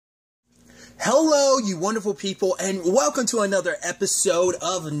Hello, you wonderful people, and welcome to another episode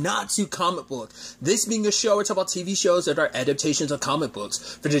of Not Too Comic Book. This being a show where I talk about TV shows that are adaptations of comic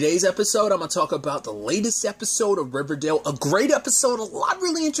books. For today's episode, I'm going to talk about the latest episode of Riverdale. A great episode. A lot of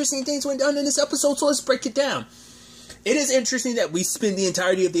really interesting things went down in this episode, so let's break it down. It is interesting that we spend the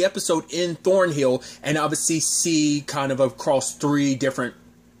entirety of the episode in Thornhill and obviously see kind of across three different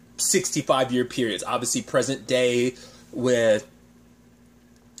 65-year periods. Obviously, present day with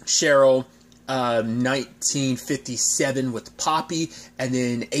Cheryl, 1957 with Poppy, and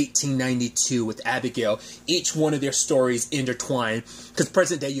then 1892 with Abigail. Each one of their stories intertwine, because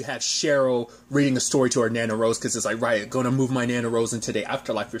present day you have Cheryl reading a story to her Nana Rose, because it's like, right, going to move my Nana Rose into the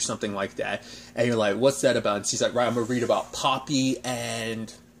afterlife or something like that, and you're like, what's that about? And she's like, right, I'm going to read about Poppy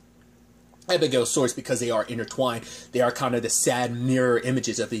and Abigail's stories because they are intertwined. They are kind of the sad mirror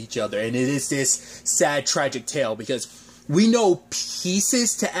images of each other, and it is this sad, tragic tale, because we know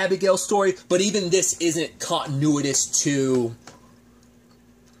pieces to Abigail's story, but even this isn't continuous to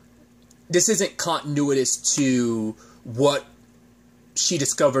what she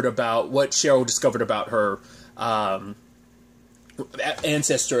discovered about, what Cheryl discovered about her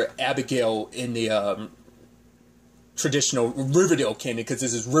ancestor Abigail in the traditional Riverdale canon, because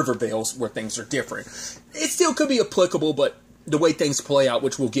this is Riverdale where things are different. It still could be applicable, but the way things play out,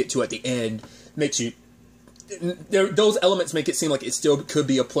 which we'll get to at the end, makes you... those elements make it seem like it still could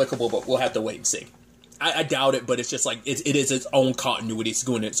be applicable, but we'll have to wait and see. I doubt it, but it's just like, it is its own continuity. It's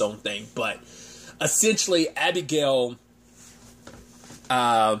doing its own thing. But essentially, Abigail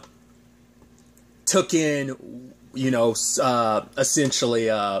took in, essentially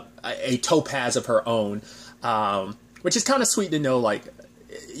a topaz of her own, which is kind of sweet to know, like,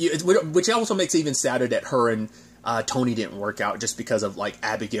 which also makes it even sadder that her and Tony didn't work out just because of, like,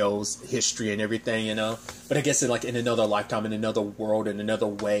 Abigail's history and everything, But I guess in another lifetime, in another world, in another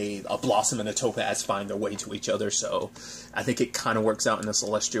way, a blossom and a topaz find their way to each other. So I think it kind of works out in the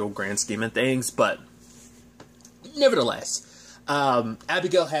celestial grand scheme of things. But nevertheless,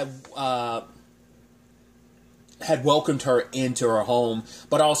 Abigail had welcomed her into her home,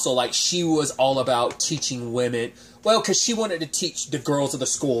 but also, like, she was all about teaching women. Well, because she wanted to teach the girls of the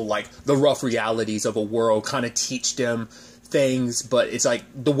school, like, the rough realities of a world, kind of teach them things, but it's like,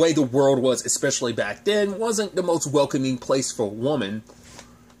 the way the world was, especially back then, wasn't the most welcoming place for a woman.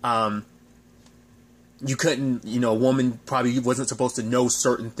 You couldn't, a woman probably wasn't supposed to know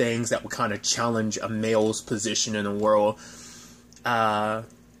certain things that would kind of challenge a male's position in the world. But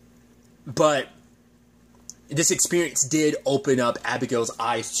this experience did open up Abigail's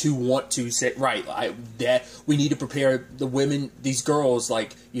eyes to want to say, right, that we need to prepare the women, these girls,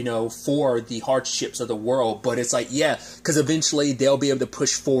 like, for the hardships of the world. But it's like, yeah, because eventually they'll be able to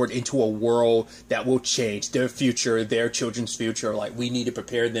push forward into a world that will change their future, their children's future. Like, we need to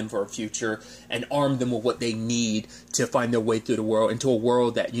prepare them for a future and arm them with what they need to find their way through the world, into a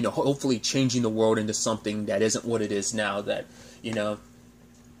world that, hopefully changing the world into something that isn't what it is now, that,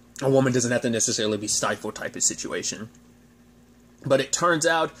 a woman doesn't have to necessarily be stifled type of situation. But it turns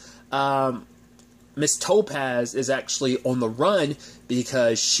out Miss Topaz is actually on the run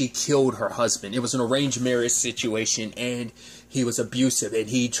because she killed her husband. It was an arranged marriage situation, and he was abusive, and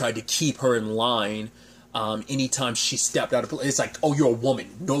he tried to keep her in line anytime she stepped out of place. It's like, oh, you're a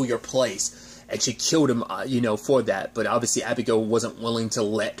woman, know your place. And she killed him, for that. But obviously Abigail wasn't willing to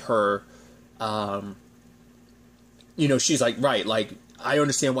let her, she's like, right, like, I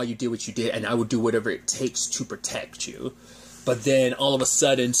understand why you did what you did, and I would do whatever it takes to protect you. But then, all of a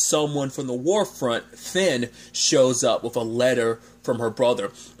sudden, someone from the war front, Finn, shows up with a letter from her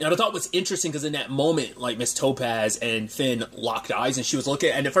brother. And I thought it was interesting, because in that moment, like, Miss Topaz and Finn locked eyes, and she was looking,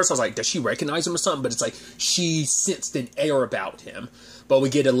 and at first I was like, does she recognize him or something? But it's like, she sensed an air about him. But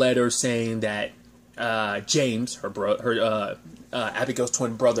we get a letter saying that James, Abigail's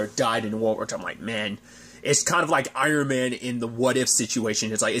twin brother, died in World War II. I'm like, man, it's kind of like Iron Man in the what if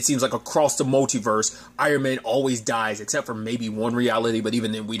situation. It's like, it seems like across the multiverse, Iron Man always dies, except for maybe one reality, but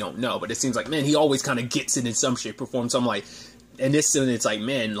even then we don't know. But it seems like, man, he always kind of gets it in some shape or form. So I'm like, and this, and it's like,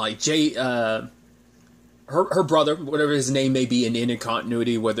 man, like her brother, whatever his name may be in any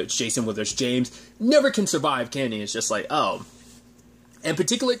continuity, whether it's Jason, whether it's James, never can survive, can he? It's just like, oh. And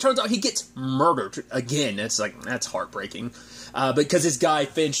particularly, it turns out he gets murdered again. It's like, that's heartbreaking. Because this guy,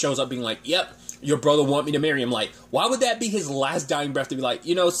 Finn, shows up being like, yep, your brother want me to marry him. Like, why would that be his last dying breath, to be like,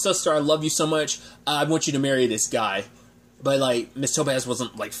 sister, I love you so much, I want you to marry this guy. But, like, Miss Topaz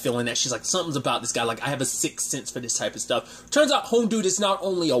wasn't, like, feeling that. She's like, something's about this guy. Like, I have a sixth sense for this type of stuff. Turns out Home Dude is not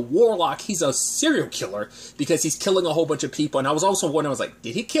only a warlock, he's a serial killer, because he's killing a whole bunch of people. And I was also wondering, I was like,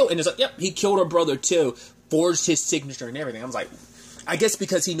 did he kill? And it's like, yep, he killed her brother, too. Forged his signature and everything. I was like, I guess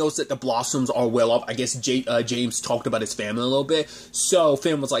because he knows that the Blossoms are well off. I guess James talked about his family a little bit. So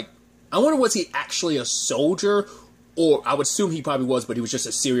Finn was like, I wonder, was he actually a soldier? Or I would assume he probably was, but he was just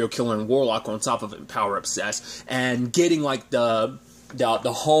a serial killer and warlock on top of it, power obsessed. And getting like the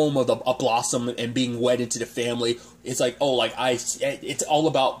home of a Blossom and being wedded to the family, it's like, oh, like it's all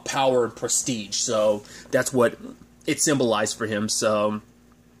about power and prestige. So that's what it symbolized for him. So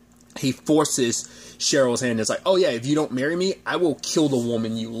he forces Cheryl's hand. It's like, oh yeah, if you don't marry me, I will kill the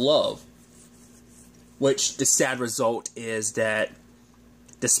woman you love. Which the sad result is that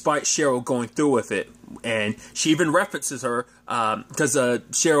despite Cheryl going through with it, and she even references her, because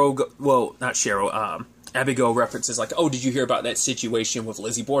Abigail references like, oh, did you hear about that situation with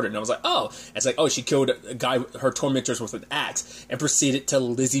Lizzie Borden? And I was like, oh. It's like, oh, she killed a guy, her tormentors, with an axe, and proceeded to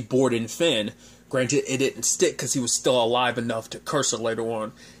Lizzie Borden Finn. Granted, it didn't stick because he was still alive enough to curse her later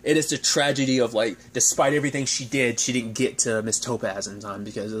on. It is the tragedy of, like, despite everything she did, she didn't get to Miss Topaz in time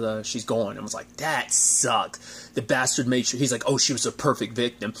because she's gone. And I was like, that sucks. The bastard made sure, he's like, oh, she was a perfect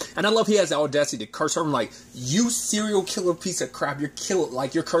victim. And I love he has the audacity to curse her. I'm like, you serial killer piece of crap,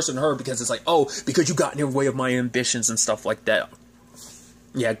 you're cursing her because it's like, oh, because you got in the way of my ambitions and stuff like that.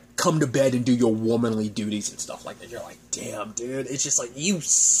 Yeah, come to bed and do your womanly duties and stuff like that. You're like, damn, dude. It's just like, you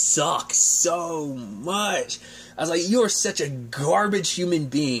suck so much. I was like, you are such a garbage human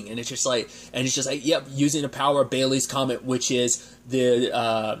being. And it's just like, yep, using the power of Bailey's Comet, which is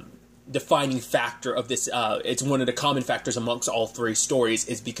the defining factor of this. It's one of the common factors amongst all three stories,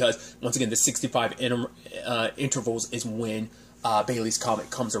 is because, once again, the 65 intervals is when Bailey's Comet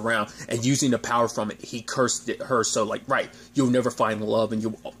comes around, and using the power from it, he cursed her. So, like, right, you'll never find love, and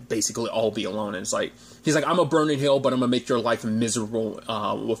you'll basically all be alone. And it's like, he's like, I'm gonna burn in hell, but I'm gonna make your life miserable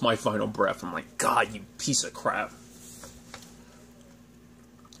with my final breath. I'm like, God, you piece of crap.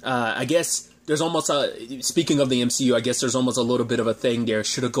 I guess there's almost speaking of the MCU, I guess there's almost a little bit of a thing there.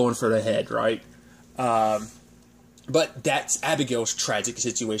 Should have gone for the head, right? But that's Abigail's tragic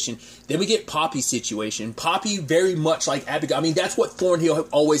situation. Then we get Poppy's situation. Poppy, very much like Abigail. I mean, that's what Thornhill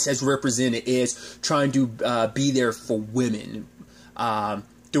always has represented, is trying to be there for women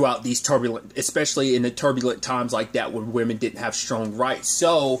throughout these turbulent, especially in the turbulent times like that when women didn't have strong rights.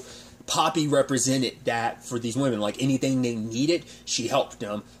 So Poppy represented that for these women. Like, anything they needed, she helped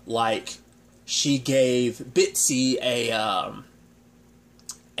them. Like, she gave Bitsy a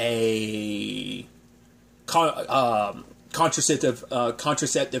contraceptive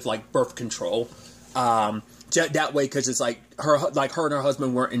like birth control, that way, because it's like her and her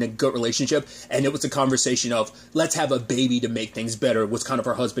husband weren't in a good relationship, and it was a conversation of, let's have a baby to make things better, was kind of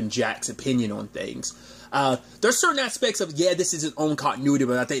her husband Jack's opinion on things. There's certain aspects of, yeah, this is its own continuity,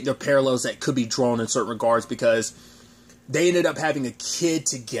 but I think there are parallels that could be drawn in certain regards, because they ended up having a kid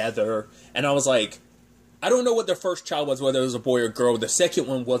together, and I was like, I don't know what their first child was, whether it was a boy or girl. The second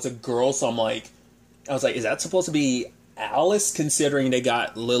one was a girl, so I was like, is that supposed to be Alice, considering they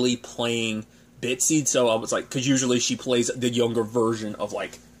got Lily playing Bitsy? So I was like, because usually she plays the younger version of,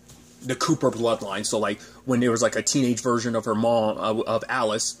 like, the Cooper bloodline. So, like, when there was, like, a teenage version of her mom, of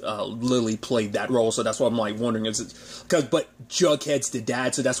Alice, Lily played that role. So that's why I'm, like, wondering, is it... But Jughead's the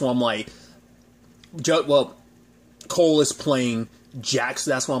dad, so that's why I'm like... Cole is playing Jack,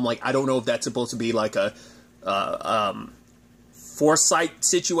 so that's why I'm like, I don't know if that's supposed to be, like, a... Forsyth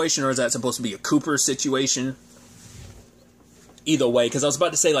situation, or is that supposed to be a Cooper situation? Either way, because I was about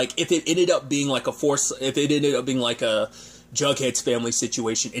to say, like, if it ended up being like a Jughead's family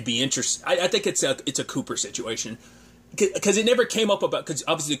situation, it'd be interesting. I think it's a Cooper situation, because it never came up about, because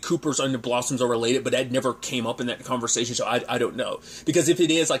obviously the Coopers and the Blossoms are related, but that never came up in that conversation. So I don't know, because if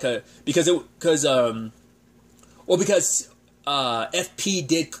it is like because FP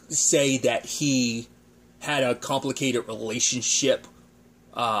did say that he had a complicated relationship.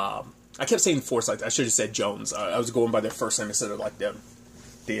 I kept saying Forsyth. I should have said Jones. I was going by their first name instead of like the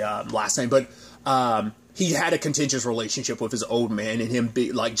last name. But he had a contentious relationship with his old man, and him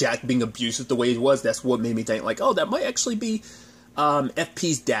Jack being abusive the way he was. That's what made me think, like, oh, that might actually be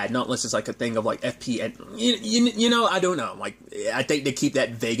FP's dad, not unless it's like a thing of like FP and you know, I don't know. Like, I think they keep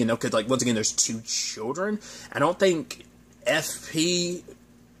that vague enough because, like, once again, there's two children. I don't think FP.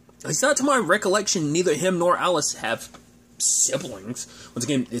 It's not to my recollection, neither him nor Alice have siblings. Once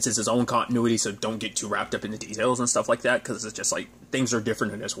again, this is his own continuity, so don't get too wrapped up in the details and stuff like that, because it's just like, things are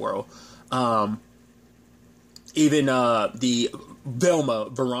different in this world. Even the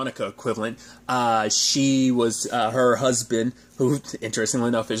Veronica equivalent, she was her husband, who, interestingly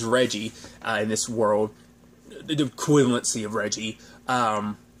enough, is Reggie in this world, the equivalency of Reggie.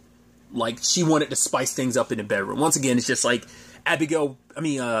 Like, she wanted to spice things up in the bedroom. Once again, it's just like,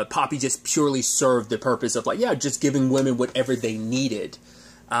 Poppy just purely served the purpose of, like, yeah, just giving women whatever they needed.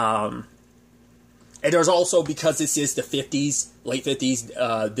 And there's also, because this is the 50s, late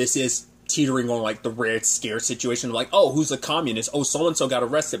 50s, this is teetering on, like, the Red Scare situation. Like, oh, who's a communist? Oh, so-and-so got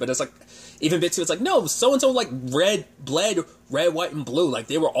arrested. But it's like, even Bitsy was like, no, so-and-so, like, red, white, and blue. Like,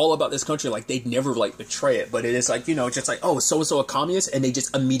 they were all about this country. Like, they'd never, like, betray it. But it is, like, you know, just like, oh, so-and-so a communist? And they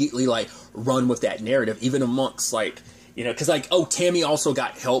just immediately, like, run with that narrative, even amongst, like, you know, because, like, oh, Tammy also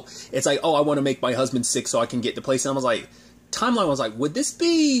got help. It's like, oh, I want to make my husband sick so I can get the place. And I was like, timeline was like,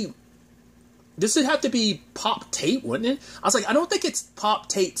 this would have to be Pop Tate, wouldn't it? I was like, I don't think it's Pop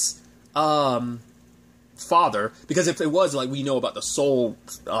Tate's father, because if it was, like, we know about the soul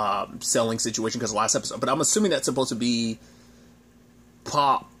selling situation because of the last episode, but I'm assuming that's supposed to be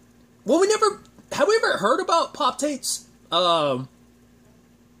Pop. Well, have we ever heard about Pop Tate's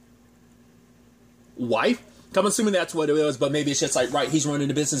wife? I'm assuming that's what it was, but maybe it's just like, right, he's running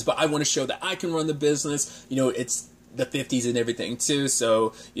the business, but I want to show that I can run the business. You know, it's the 50s and everything too,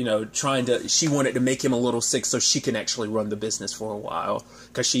 so, you know, she wanted to make him a little sick so she can actually run the business for a while,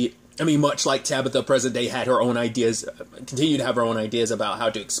 because much like Tabitha present day had her own ideas, continue to have her own ideas about how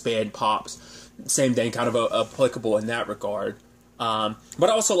to expand Pops. Same thing, kind of applicable in that regard. But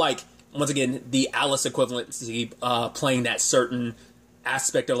also, like, once again, the Alice equivalency, playing that certain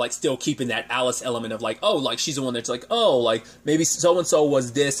aspect of, like, still keeping that Alice element of, like, oh, like, she's the one that's like, oh, like, maybe so-and-so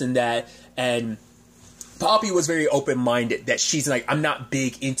was this and that, and Poppy was very open-minded that she's like, I'm not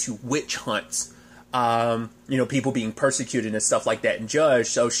big into witch hunts, you know, people being persecuted and stuff like that and judged.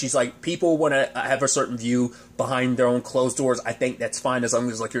 So she's like, people want to have a certain view behind their own closed doors. I think that's fine as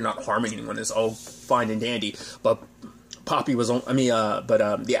long as, like, you're not harming anyone. It's all fine and dandy. But Poppy was on, yeah,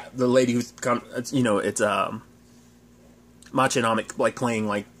 the lady who's, you know, it's, Machinomic, like, playing,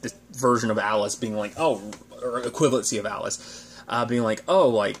 like, this version of Alice being like, oh, or equivalency of Alice. Being like, oh,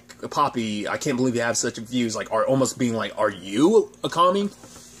 like, Poppy, I can't believe you have such views, like, are almost being like, are you a commie?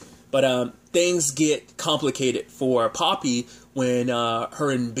 But, things get complicated for Poppy when,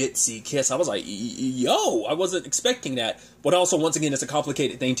 her and Bitsy kiss. I was like, yo, I wasn't expecting that. But also, once again, it's a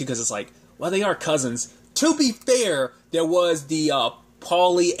complicated thing, too, because it's like, well, they are cousins. To be fair, there was the,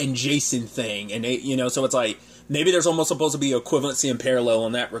 Paulie and Jason thing, and they, you know, so it's like, maybe there's almost supposed to be equivalency and parallel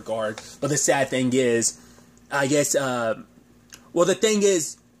in that regard. But the sad thing is, I guess, well, the thing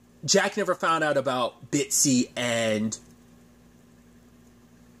is, Jack never found out about Bitsy and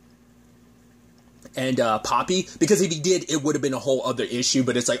Poppy, because if he did, it would have been a whole other issue.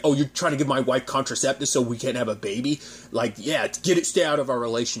 But it's like, oh, you're trying to give my wife contraceptives so we can't have a baby? Like, yeah, stay out of our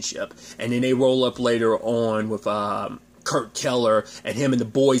relationship. And then they roll up later on with Kurt Keller, and him and the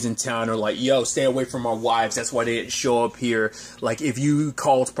boys in town are like, yo, stay away from our wives. That's why they didn't show up here. Like, if you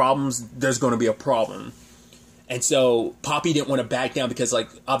cause problems, there's going to be a problem. And so Poppy didn't want to back down because, like,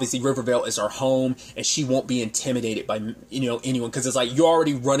 obviously Riverdale is our home, and she won't be intimidated by, you know, anyone. Because it's like, you're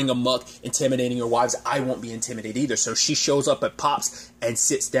already running amok, intimidating your wives. I won't be intimidated either. So she shows up at Pop's and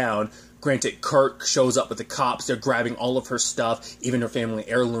sits down. Granted, Kirk shows up with the cops. They're grabbing all of her stuff, even her family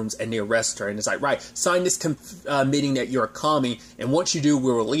heirlooms, and they arrest her. And it's like, right, sign this admitting that you're a commie, and once you do,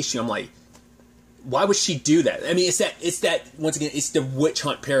 we'll release you. I'm like, why would she do that? I mean, it's that, once again, it's the witch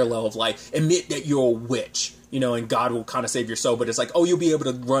hunt parallel of, like, admit that you're a witch, you know, and God will kind of save your soul. But it's like, oh, you'll be able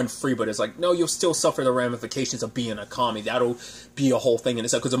to run free, but it's like, no, you'll still suffer the ramifications of being a commie. That'll be a whole thing in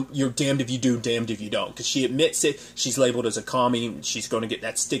itself, because you're damned if you do, damned if you don't. Because she admits it, she's labeled as a commie, she's going to get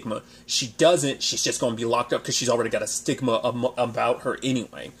that stigma. She doesn't, she's just going to be locked up because she's already got a stigma about her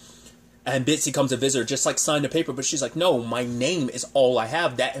anyway. And Bitsy comes to visit her, just like, sign the paper, but she's like, no, my name is all I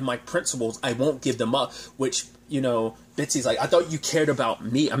have, that and my principles, I won't give them up. Which, you know, Bitsy's like, I thought you cared about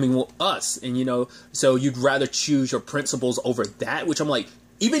me, I mean, well, us, and, you know, so you'd rather choose your principles over that, which I'm like,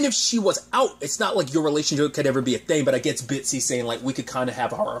 even if she was out, it's not like your relationship could ever be a thing. But I guess Bitsy saying, like, we could kind of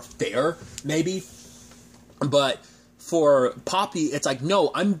have our affair, maybe, but for Poppy, it's like, no,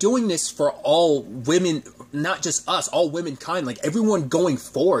 I'm doing this for all women, not just us, all womankind, like, everyone going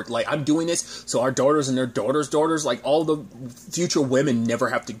forward. Like, I'm doing this so our daughters and their daughters, like, all the future women never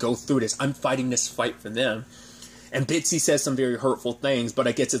have to go through this. I'm fighting this fight for them. And Bitsy says some very hurtful things, but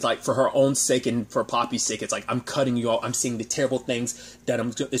I guess it's like, for her own sake and for Poppy's sake, it's like, I'm cutting you off. I'm seeing the terrible things that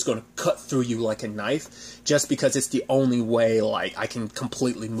it's going to cut through you like a knife, just because it's the only way, like, I can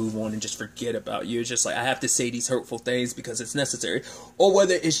completely move on and just forget about you. It's just like, I have to say these hurtful things because it's necessary. Or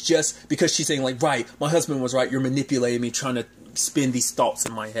whether it's just because she's saying, like, right, my husband was right, you're manipulating me, trying to spin these thoughts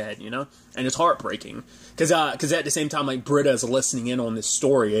in my head, you know? And it's heartbreaking. Because at the same time, like, Britta is listening in on this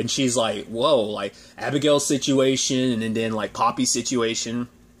story, and she's like, whoa, like, Abigail's situation, and then, like, Poppy's situation.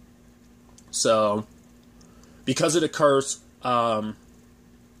 So, because of the curse, Abigail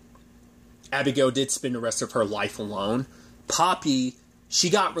did spend the rest of her life alone. Poppy, she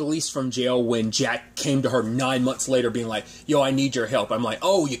got released from jail when Jack came to her 9 months later being like, yo, I need your help. I'm like,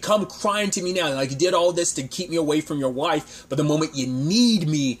 oh, you come crying to me now. Like, you did all this to keep me away from your wife, but the moment you need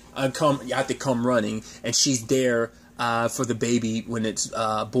me, you have to come running. And she's there for the baby when it's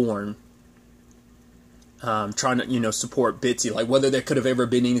born. Trying to, support Bitsy. Like, whether there could have ever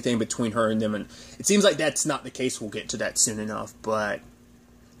been anything between her and them. And it seems like that's not the case. We'll get to that soon enough. But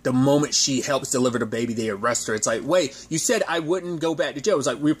the moment she helps deliver the baby, they arrest her. It's like, wait, you said I wouldn't go back to jail. It's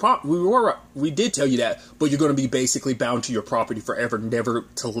like, we did tell you that, but you're going to be basically bound to your property forever, never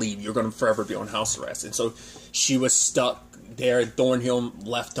to leave. You're going to forever be on house arrest. And so she was stuck there at Thornhill,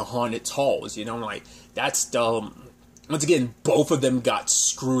 left to haunt its halls. Like, that's dumb. Once again, both of them got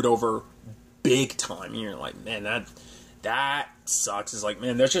screwed over big time. You're like, man, that sucks. It's like,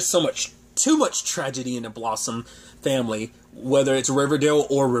 man, there's just too much tragedy in the Blossom family, whether it's Riverdale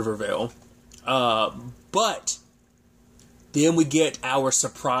or Rivervale. But then we get our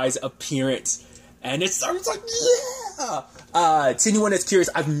surprise appearance, and it starts like, yeah! To anyone that's curious,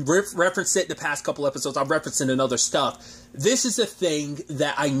 I've referenced it in the past couple episodes. I've referenced it in other stuff. This is a thing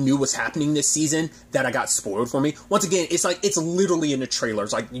that I knew was happening this season that I got spoiled for me. Once again, it's literally in the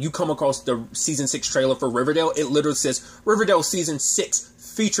trailers. Like, you come across the season 6 trailer for Riverdale, it literally says Riverdale season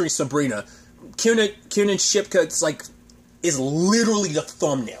 6 featuring Sabrina. Kiernan Shipka, is literally the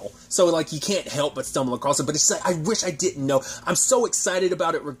thumbnail. So, you can't help but stumble across it. But it's like, I wish I didn't know. I'm so excited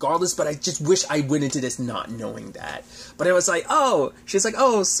about it regardless, but I just wish I went into this not knowing that. But I was like, oh, she's like,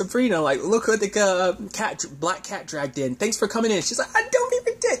 oh, Sabrina, look what the black cat dragged in. Thanks for coming in. She's like, don't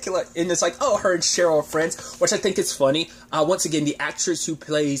be ridiculous. And it's like, oh, her and Cheryl are friends, which I think is funny. Once again, the actress who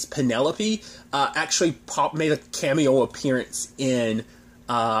plays Penelope actually made a cameo appearance in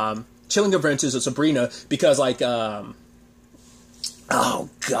Chilling Adventures of Sabrina because, oh,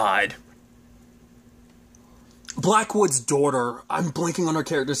 God. Blackwood's daughter. I'm blanking on her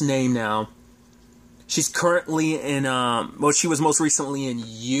character's name now. She's currently in, she was most recently in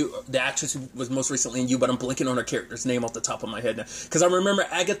You. The actress who was most recently in You, but I'm blanking on her character's name off the top of my head now. Because I remember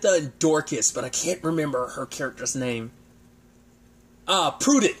Agatha and Dorcas, but I can't remember her character's name.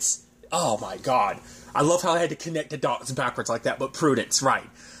 Prudence. Oh, my God. I love how I had to connect the dots backwards like that, but Prudence, right.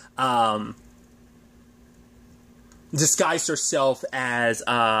 Disguised herself as,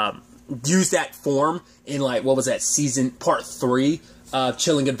 used that form in, what was that, part 3 of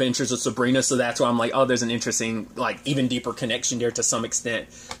Chilling Adventures of Sabrina, so that's why I'm like, oh, there's an interesting, even deeper connection there to some extent.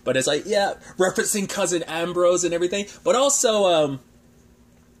 But it's like, yeah, referencing Cousin Ambrose and everything, but also,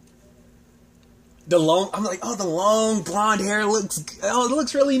 the long blonde hair it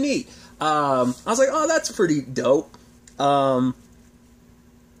looks really neat. I was like, oh, that's pretty dope.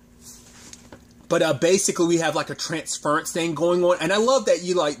 But basically, we have a transference thing going on, and I love that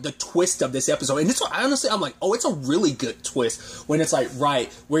you the twist of this episode. And this one, honestly, I'm like, oh, it's a really good twist when it's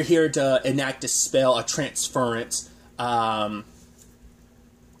right, we're here to enact a spell, a transference. I'm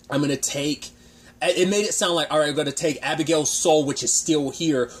gonna take. It made it sound like, all right, we're gonna take Abigail's soul, which is still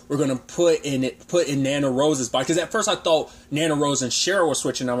here. We're gonna put in Nana Rose's body. Because at first I thought Nana Rose and Cheryl were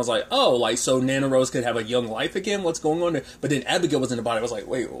switching. I was like, oh, so Nana Rose could have a young life again? What's going on there? But then Abigail was in the body. I was like,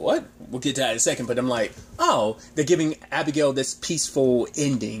 wait, what? We'll get to that in a second. But I'm like, oh, they're giving Abigail this peaceful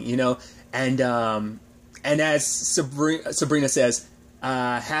ending, And as Sabrina says,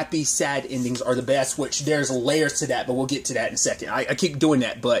 happy, sad endings are the best. Which there's layers to that, but we'll get to that in a second. I keep doing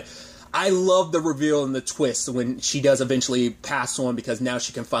that, but I love the reveal and the twist when she does eventually pass on because now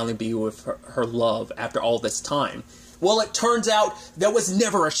she can finally be with her love after all this time. Well, it turns out there was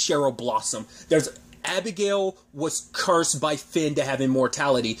never a Cheryl Blossom. Abigail was cursed by Finn to have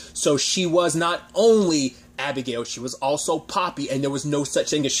immortality, so she was not only Abigail, she was also Poppy, and there was no such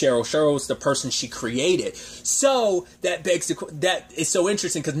thing as Cheryl. Cheryl was the person she created. So that is so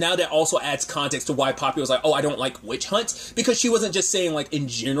interesting because now that also adds context to why Poppy was like, oh, I don't like witch hunts, because she wasn't just saying in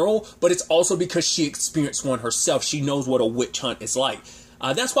general, but it's also because she experienced one herself. She knows what a witch hunt is like.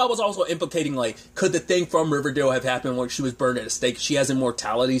 That's why I was also implicating, could the thing from Riverdale have happened when she was burned at a stake? She has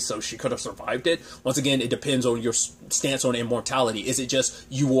immortality, so she could have survived it. Once again, it depends on your stance on immortality. Is it just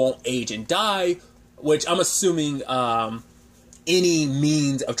you won't age and die? Which I'm assuming any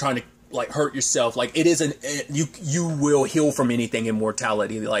means of trying to hurt yourself, it isn't. You will heal from anything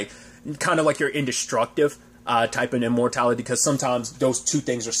immortality, kind of like you're indestructive type of immortality, because sometimes those two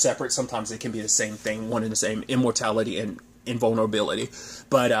things are separate. Sometimes they can be the same thing, one and the same, immortality and invulnerability.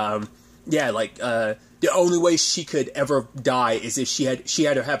 But the only way she could ever die is if she had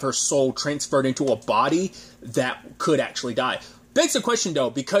to have her soul transferred into a body that could actually die. begs the question, though,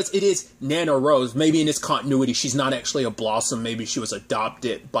 because it is Nana Rose, maybe in this continuity, she's not actually a Blossom. Maybe she was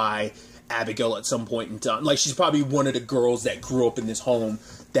adopted by Abigail at some point in time. Like, she's probably one of the girls that grew up in this home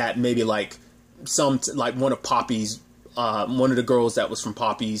that maybe, like, one of Poppy's, one of the girls that was from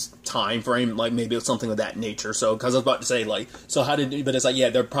Poppy's time frame, like, maybe it's something of that nature. So, because I was about to say, like, so how did, but it's like, yeah,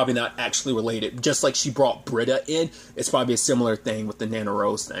 they're probably not actually related. Just like she brought Britta in, it's probably a similar thing with the Nana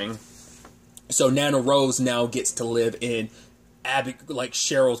Rose thing. So, Nana Rose now gets to live in like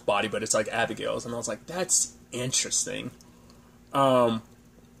Cheryl's body, but it's like Abigail's, and I was like, that's interesting. But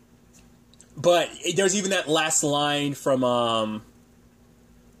there's even that last line from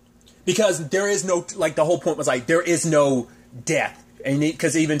because there is no, like, the whole point was like, there is no death, and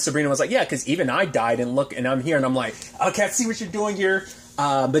because even Sabrina was like, yeah, because even I died, and look, and I'm here, and I'm like, okay, I see what you're doing here.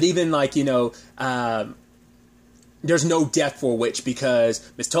 But even, like, you know, there's no death for a witch,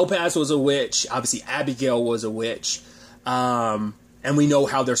 because Miss Topaz was a witch, obviously Abigail was a witch. And we know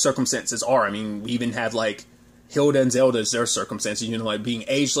how their circumstances are. I mean, we even have, like, Hilda and Zelda's, their circumstances, you know, like, being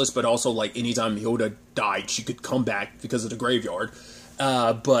ageless, but also, like, anytime Hilda died, she could come back because of the graveyard.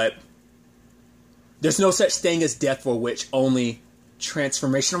 But there's no such thing as death for a witch, only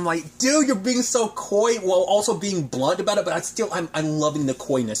transformation. I'm like, dude, you're being so coy while also being blunt about it, but I'm loving the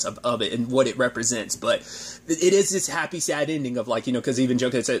coyness of it and what it represents. But it is this happy, sad ending of, like, you know, because even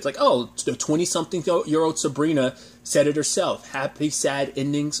Joker had said, it's like, oh, the 20-something-year-old Sabrina said it herself. Happy, sad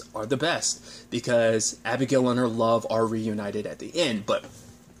endings are the best, because Abigail and her love are reunited at the end. But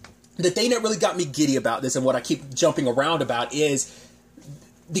the thing that really got me giddy about this, and what I keep jumping around about, is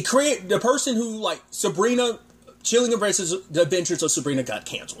the person who, like, Sabrina, Chilling Adventures of Sabrina got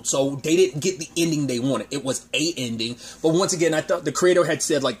canceled, so they didn't get the ending they wanted. It was a ending, but once again, I thought the creator had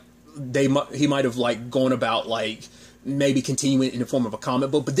said, like, he might have, like, gone about, like, maybe continuing in the form of a comic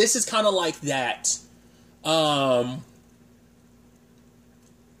book, but this is kind of like that.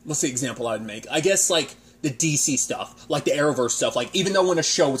 What's the example I'd make? I guess, like, the DC stuff, like the Arrowverse stuff. Like, even though when a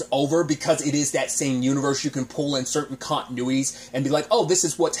show is over, because it is that same universe, you can pull in certain continuities and be like, oh, this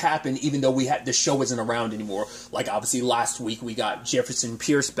is what's happened, even though the show isn't around anymore. Like, obviously, last week we got Jefferson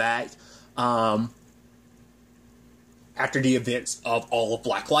Pierce back after the events of all of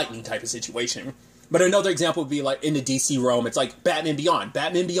Black Lightning type of situation. But another example would be, like, in the DC realm, it's like Batman Beyond.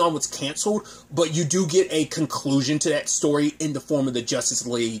 Batman Beyond was canceled, but you do get a conclusion to that story in the form of the Justice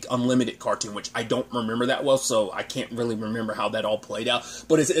League Unlimited cartoon, which I don't remember that well, so I can't really remember how that all played out.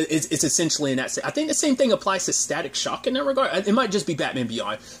 But it's essentially in that. I think the same thing applies to Static Shock in that regard. It might just be Batman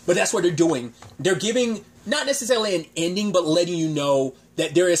Beyond, but that's what they're doing. They're giving not necessarily an ending, but letting you know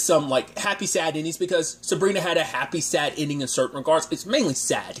that there is some, like, happy, sad endings, because Sabrina had a happy, sad ending in certain regards. It's mainly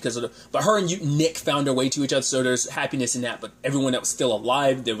sad, because but her and Nick found their way to each other, so there's happiness in that, but everyone that was still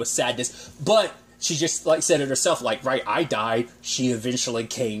alive, there was sadness. But she just, like, said it herself, like, right, I died, she eventually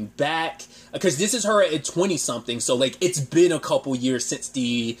came back, because this is her at 20-something, so, like, it's been a couple years since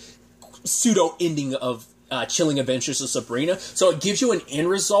the pseudo-ending of Chilling Adventures of Sabrina, so it gives you an end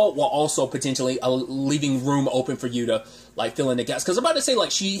result while also potentially leaving room open for you to, like, fill in the gaps. Because I'm about to say,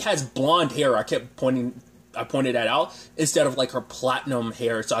 like, she has blonde hair. I pointed that out instead of, like, her platinum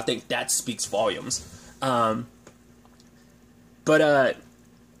hair, so I think that speaks volumes. But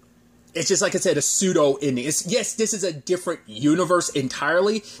it's just, like I said, a pseudo ending. Yes, this is a different universe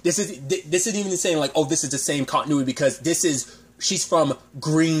entirely. This isn't even saying, like, oh, this is the same continuity, because she's from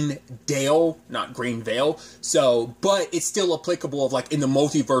Greendale, not Greenvale. So, but it's still applicable of, like, in the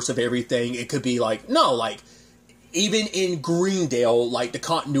multiverse of everything. It could be like, no, like, even in Greendale, like, the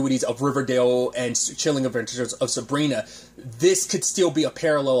continuities of Riverdale and Chilling Adventures of Sabrina, this could still be a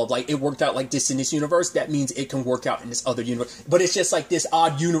parallel of, like, it worked out like this in this universe. That means it can work out in this other universe. But it's just like this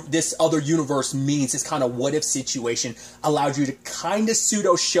this other universe means this kind of what-if situation allowed you to kind of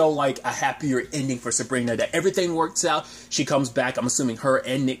pseudo-show, like, a happier ending for Sabrina, that everything works out, she comes back, I'm assuming her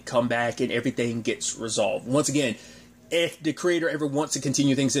and Nick come back, and everything gets resolved. Once again, if the creator ever wants to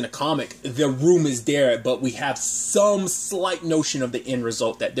continue things in a comic, the room is there, but we have some slight notion of the end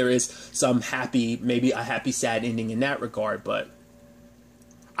result, that there is some happy, maybe a happy, sad ending in that regard. But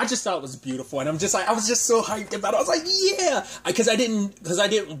I just thought it was beautiful, and I was just so hyped about it. I was like, yeah, because I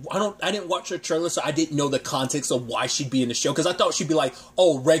didn't watch her trailer, so I didn't know the context of why she'd be in the show. Because I thought she'd be like,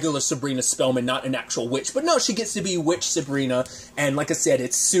 oh, regular Sabrina Spellman, not an actual witch. But no, she gets to be Witch Sabrina, and like I said,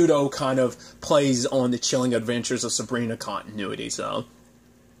 it's pseudo kind of plays on the Chilling Adventures of Sabrina continuity. So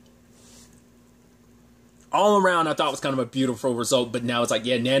all around, I thought it was kind of a beautiful result. But now it's like,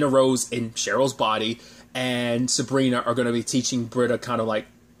 yeah, Nana Rose in Cheryl's body and Sabrina are going to be teaching Britta kind of, like,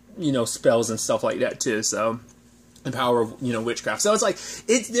 you know, spells and stuff like that too. So and power of, you know, witchcraft. So it's like,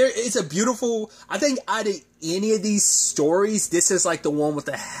 it's a beautiful, I think out of any of these stories, this is like the one with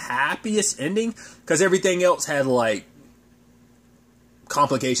the happiest ending, because everything else had like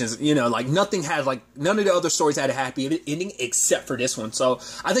complications, you know, like nothing had like, none of the other stories had a happy ending except for this one. So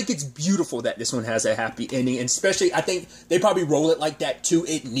I think it's beautiful that this one has a happy ending, and especially I think they probably roll it like that too,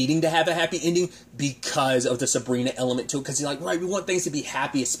 it needing to have a happy ending because of the Sabrina element to it, because you're like, right, we want things to be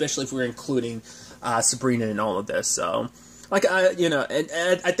happy, especially if we're including Sabrina in all of this. So like, you know,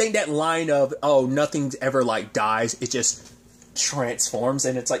 and I think that line of, oh, nothing ever like dies, it just transforms,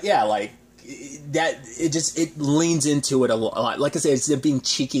 and it's like, yeah, like that, it leans into it a lot. Like I said, it's being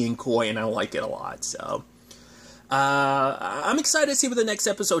cheeky and coy, and I like it a lot. So I'm excited to see where the next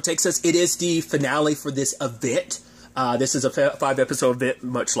episode takes us. It is the finale for this event. This is a 5-episode event,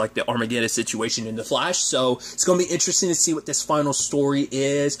 much like the Armageddon situation in The Flash. So it's going to be interesting to see what this final story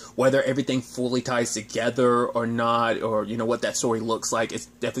is, whether everything fully ties together or not, or, you know, what that story looks like. It's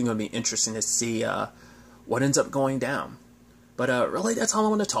definitely going to be interesting to see what ends up going down. But really, that's all I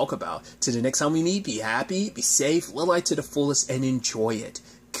want to talk about. Till the next time we meet, be happy, be safe, live life to the fullest, and enjoy it.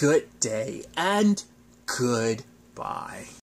 Good day, and goodbye.